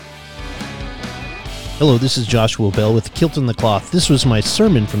Hello, this is Joshua Bell with Kilt in the Cloth. This was my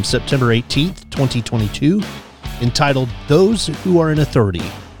sermon from September 18th, 2022, entitled, Those Who Are in Authority,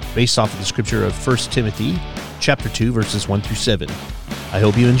 based off of the scripture of 1 Timothy chapter 2, verses 1 through 7. I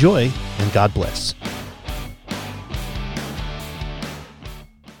hope you enjoy, and God bless.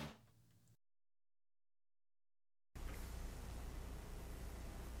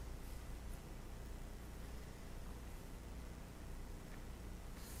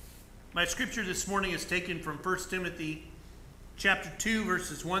 My scripture this morning is taken from 1 Timothy chapter 2,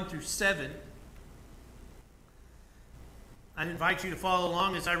 verses 1 through 7. I'd invite you to follow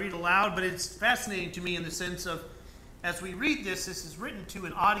along as I read aloud, but it's fascinating to me in the sense of, as we read this is written to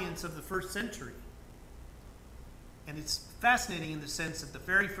an audience of the first century. And it's fascinating in the sense that the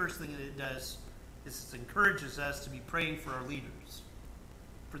very first thing that it does is it encourages us to be praying for our leaders,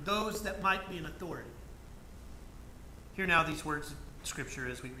 for those that might be in authority. Hear now these words of Scripture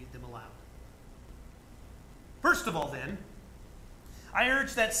as we read them aloud. First of all, then, I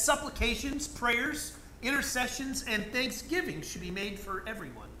urge that supplications, prayers, intercessions, and thanksgiving should be made for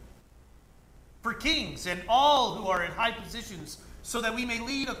everyone, for kings and all who are in high positions, so that we may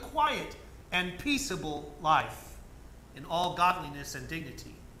lead a quiet and peaceable life in all godliness and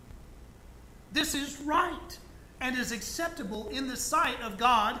dignity. This is right and is acceptable in the sight of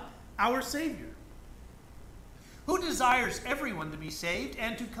God, our Savior, who desires everyone to be saved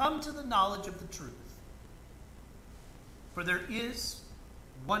and to come to the knowledge of the truth. For there is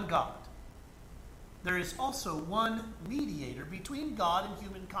one God. There is also one mediator between God and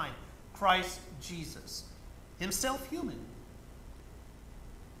humankind, Christ Jesus, himself human,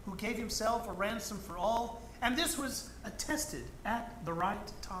 who gave himself a ransom for all, and this was attested at the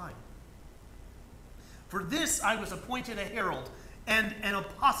right time. For this I was appointed a herald and an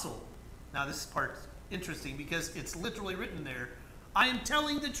apostle. Now this part's interesting because it's literally written there. I am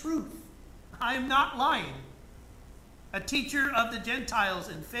telling the truth. I am not lying. A teacher of the Gentiles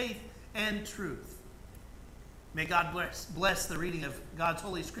in faith and truth. May God bless the reading of God's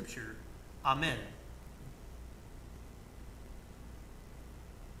Holy Scripture. Amen.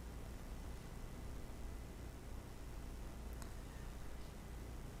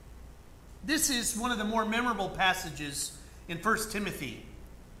 This is one of the more memorable passages in 1 Timothy.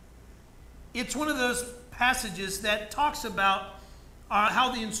 It's one of those passages that talks about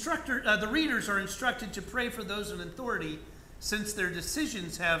how the readers are instructed to pray for those in authority, since their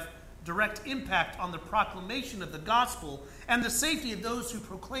decisions have direct impact on the proclamation of the gospel and the safety of those who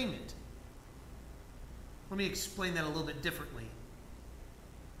proclaim it. Let me explain that a little bit differently.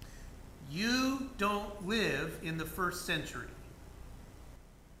 You don't live in the first century.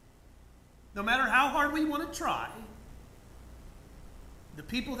 No matter how hard we want to try, the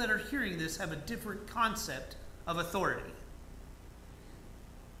people that are hearing this have a different concept of authority.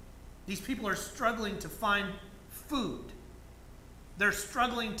 These people are struggling to find food. They're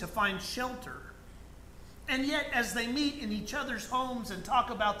struggling to find shelter. And yet, as they meet in each other's homes and talk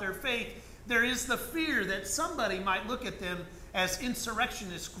about their faith, there is the fear that somebody might look at them as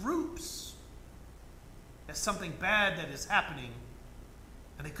insurrectionist groups, as something bad that is happening,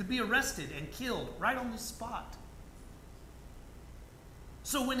 and they could be arrested and killed right on the spot.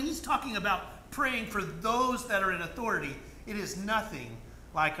 So when he's talking about praying for those that are in authority, it is nothing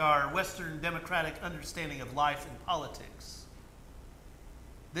like our Western democratic understanding of life and politics.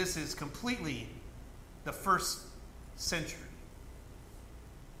 This is completely the first century.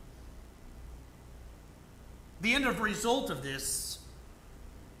 The end result of this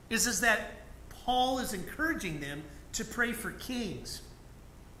is that Paul is encouraging them to pray for kings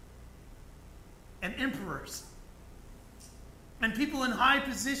and emperors and people in high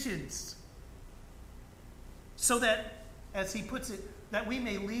positions, so that, as he puts it, that we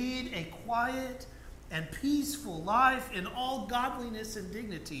may lead a quiet and peaceful life in all godliness and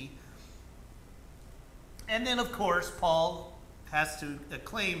dignity. And then, of course, Paul has to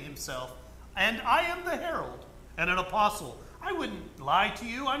acclaim himself. And I am the herald and an apostle. I wouldn't lie to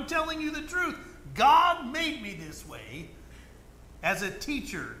you. I'm telling you the truth. God made me this way as a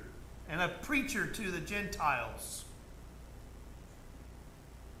teacher and a preacher to the Gentiles.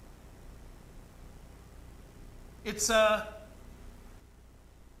 It's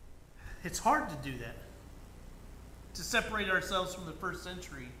hard to do that, to separate ourselves from the first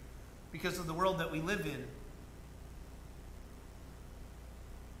century because of the world that we live in.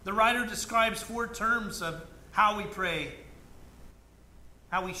 The writer describes 4 terms of how we pray,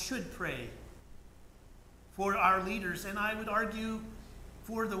 how we should pray for our leaders, and I would argue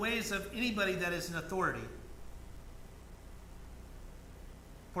for the ways of anybody that is in authority.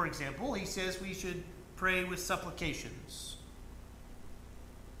 For example, he says we should pray with supplications.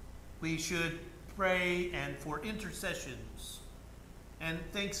 We should pray and for intercessions and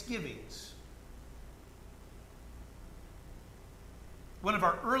thanksgivings. One of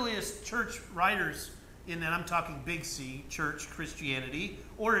our earliest church writers, and I'm talking Big C, church Christianity,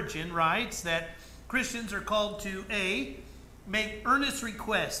 Origen, writes that Christians are called to A, make earnest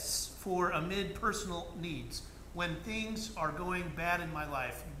requests for amid personal needs. When things are going bad in my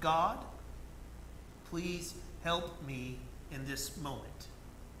life, God, please help me in this moment.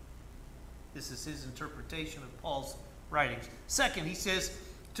 This is his interpretation of Paul's writings. Second, he says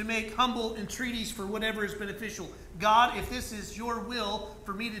to make humble entreaties for whatever is beneficial. God, if this is your will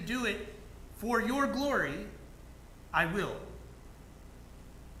for me to do it for your glory, I will.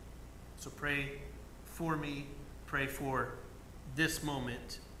 So pray for me, pray for this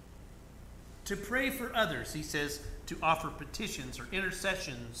moment. To pray for others, he says, to offer petitions or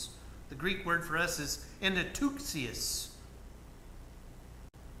intercessions. The Greek word for us is endotuxias,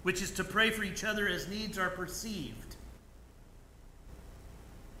 which is to pray for each other as needs are perceived,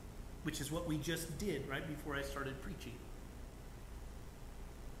 which is what we just did right before I started preaching.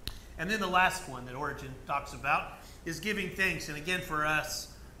 And then the last one that Origen talks about is giving thanks. And again, for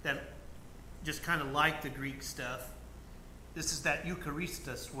us that just kind of like the Greek stuff, this is that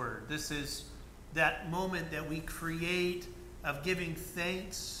Eucharistos word. This is that moment that we create of giving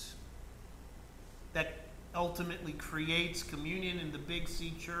thanks that ultimately creates communion in the Big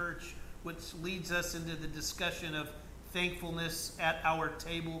C Church, which leads us into the discussion of thankfulness at our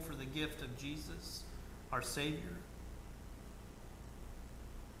table for the gift of Jesus, our Savior.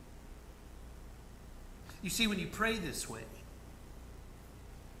 You see, when you pray this way,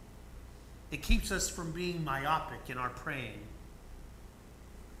 it keeps us from being myopic in our praying.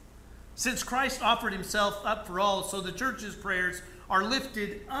 Since Christ offered himself up for all, so the church's prayers are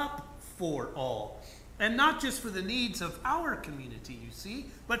lifted up for all. And not just for the needs of our community, you see,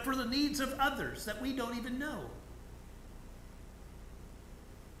 but for the needs of others that we don't even know.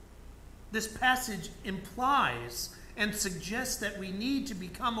 This passage implies and suggests that we need to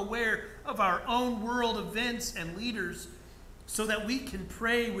become aware of our own world events and leaders so that we can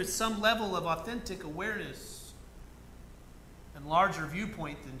pray with some level of authentic awareness and larger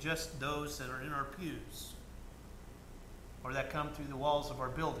viewpoint than just those that are in our pews or that come through the walls of our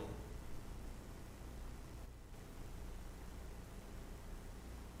building.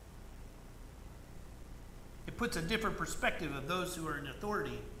 It puts a different perspective of those who are in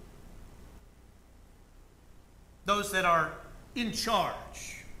authority, those that are in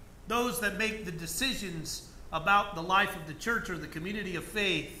charge, those that make the decisions about the life of the church or the community of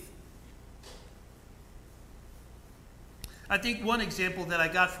faith. I think one example that I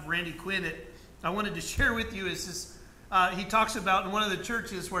got from Randy Quinn that I wanted to share with you is this. He talks about in one of the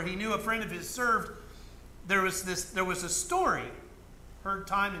churches where he knew a friend of his served, there was a story heard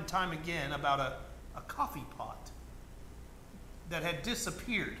time and time again about a coffee pot that had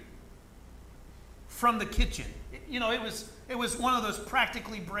disappeared from the kitchen. It was one of those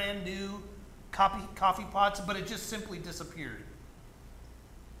practically brand new coffee pots, but it just simply disappeared.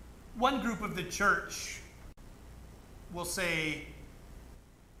 One group of the church, we'll say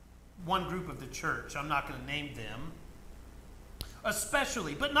one group of the church, I'm not going to name them,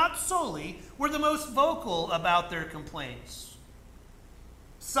 especially, but not solely, were the most vocal about their complaints.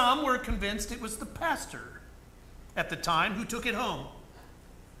 Some were convinced it was the pastor at the time who took it home.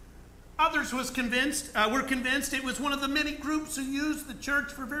 Others were convinced it was one of the many groups who used the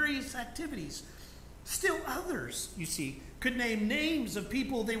church for various activities. Still others, you see, could name names of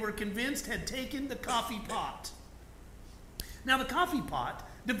people they were convinced had taken the coffee pot. Now, the coffee pot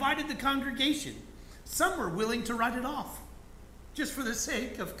divided the congregation. Some were willing to write it off, just for the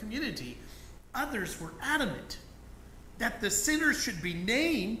sake of community. Others were adamant that the sinner should be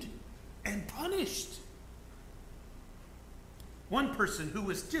named and punished. One person who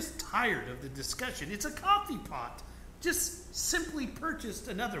was just tired of the discussion, it's a coffee pot, just simply purchased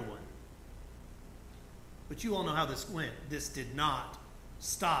another one. But you all know how this went. This did not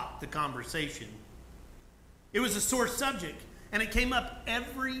stop the conversation. It was a sore subject, and it came up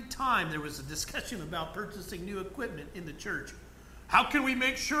every time there was a discussion about purchasing new equipment in the church. How can we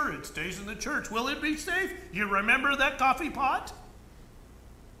make sure it stays in the church? Will it be safe? You remember that coffee pot?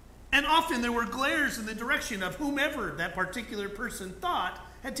 And often there were glares in the direction of whomever that particular person thought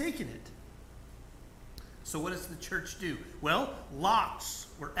had taken it. So what does the church do? Well, locks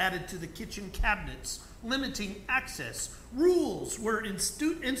were added to the kitchen cabinets, limiting access. Rules were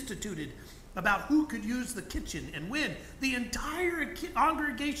instituted about who could use the kitchen and when. The entire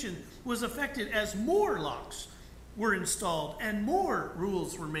congregation was affected as more locks were installed and more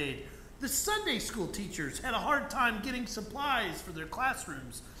rules were made. The Sunday school teachers had a hard time getting supplies for their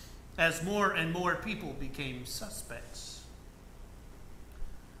classrooms as more and more people became suspects.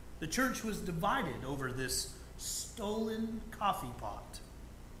 The church was divided over this stolen coffee pot.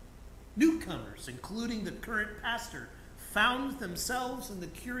 Newcomers, including the current pastor, found themselves in the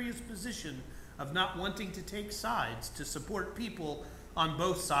curious position of not wanting to take sides to support people on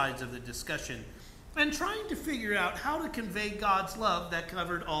both sides of the discussion and trying to figure out how to convey God's love that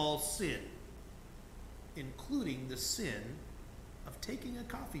covered all sin, including the sin of taking a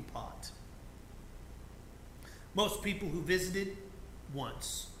coffee pot. Most people who visited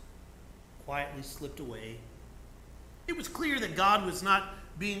once quietly slipped away. It was clear that God was not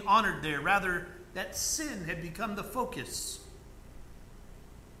being honored there, rather that sin had become the focus.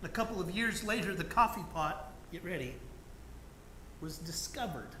 A couple of years later, the coffee pot, get ready, was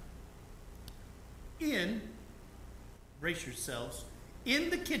discovered brace yourselves, in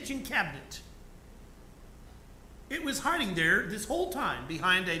the kitchen cabinet. It was hiding there this whole time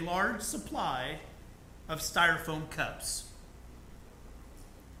behind a large supply of styrofoam cups.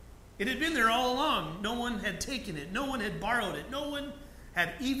 It had been there all along. No one had taken it. No one had borrowed it. No one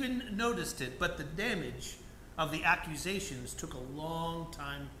had even noticed it. But the damage of the accusations took a long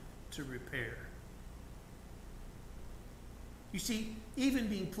time to repair. You see, even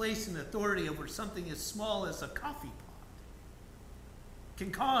being placed in authority over something as small as a coffee pot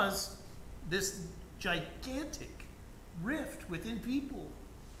can cause this gigantic rift within people.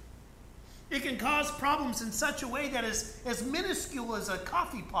 It can cause problems in such a way that as minuscule as a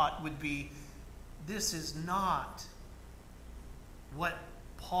coffee pot would be, this is not what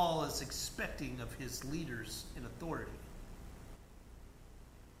Paul is expecting of his leaders in authority.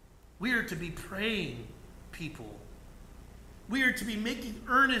 We are to be praying people. We are to be making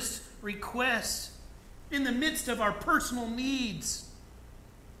earnest requests in the midst of our personal needs.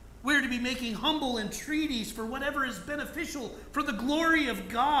 We are to be making humble entreaties for whatever is beneficial for the glory of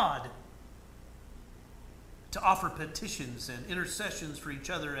God. To offer petitions and intercessions for each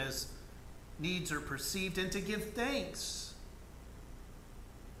other as needs are perceived, and to give thanks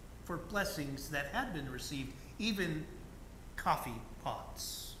for blessings that had been received, even coffee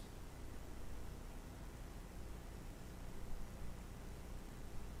pots.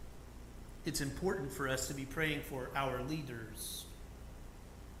 It's important for us to be praying for our leaders,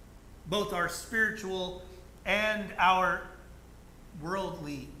 both our spiritual and our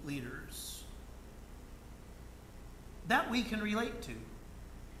worldly leaders, that we can relate to.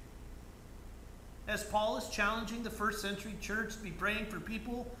 As Paul is challenging the first century church to be praying for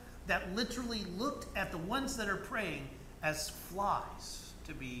people that literally looked at the ones that are praying as flies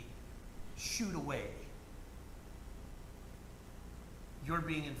to be shooed away. You're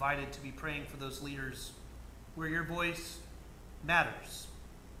being invited to be praying for those leaders where your voice matters,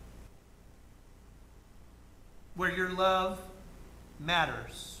 where your love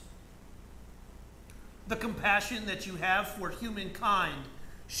matters. The compassion that you have for humankind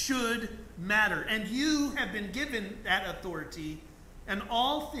should matter. And you have been given that authority and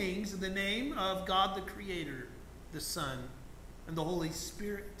all things in the name of God the Creator, the Son, and the Holy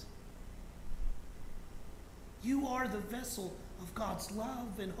Spirit. You are the vessel of God's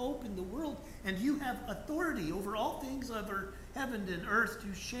love and hope in the world, and you have authority over all things over heaven and earth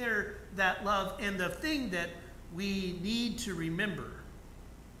to share that love. And the thing that we need to remember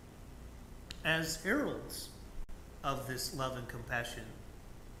as heralds of this love and compassion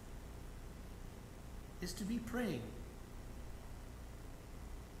is to be praying,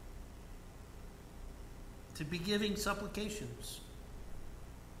 to be giving supplications,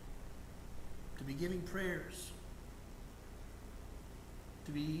 to be giving prayers,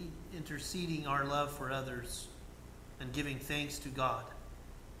 to be interceding our love for others and giving thanks to God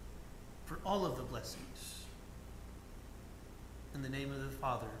for all of the blessings. In the name of the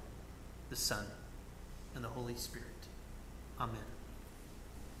Father, the Son, and the Holy Spirit. Amen.